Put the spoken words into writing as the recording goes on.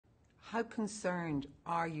How concerned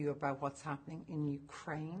are you about what's happening in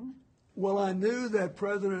Ukraine? Well, I knew that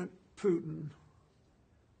President Putin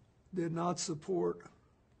did not support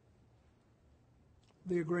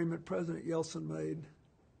the agreement President Yeltsin made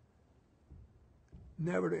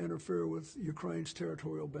never to interfere with Ukraine's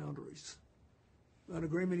territorial boundaries. An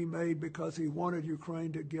agreement he made because he wanted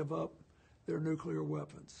Ukraine to give up their nuclear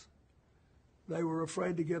weapons. They were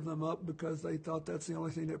afraid to give them up because they thought that's the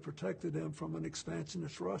only thing that protected them from an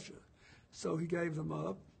expansionist Russia. So he gave them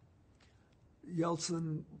up.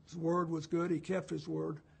 Yeltsin's word was good. He kept his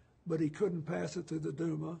word, but he couldn't pass it through the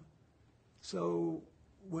Duma. So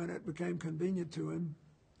when it became convenient to him,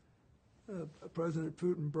 President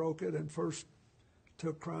Putin broke it and first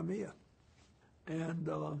took Crimea. And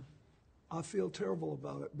I feel terrible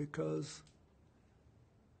about it because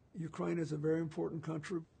Ukraine is a very important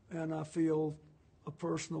country, and I feel a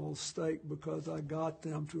personal stake because I got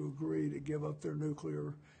them to agree to give up their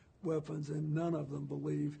nuclear weapons, and none of them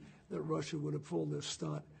believe that Russia would have pulled this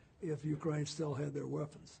stunt if Ukraine still had their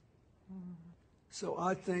weapons. Mm-hmm. So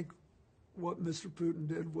I think what Mr. Putin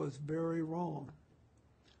did was very wrong.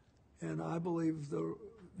 And I believe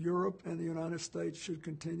Europe and the United States should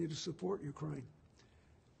continue to support Ukraine.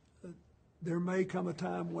 There may come a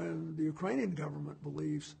time when the Ukrainian government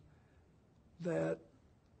believes that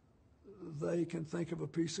they can think of a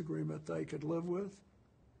peace agreement they could live with,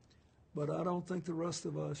 but I don't think the rest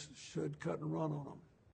of us should cut and run on them.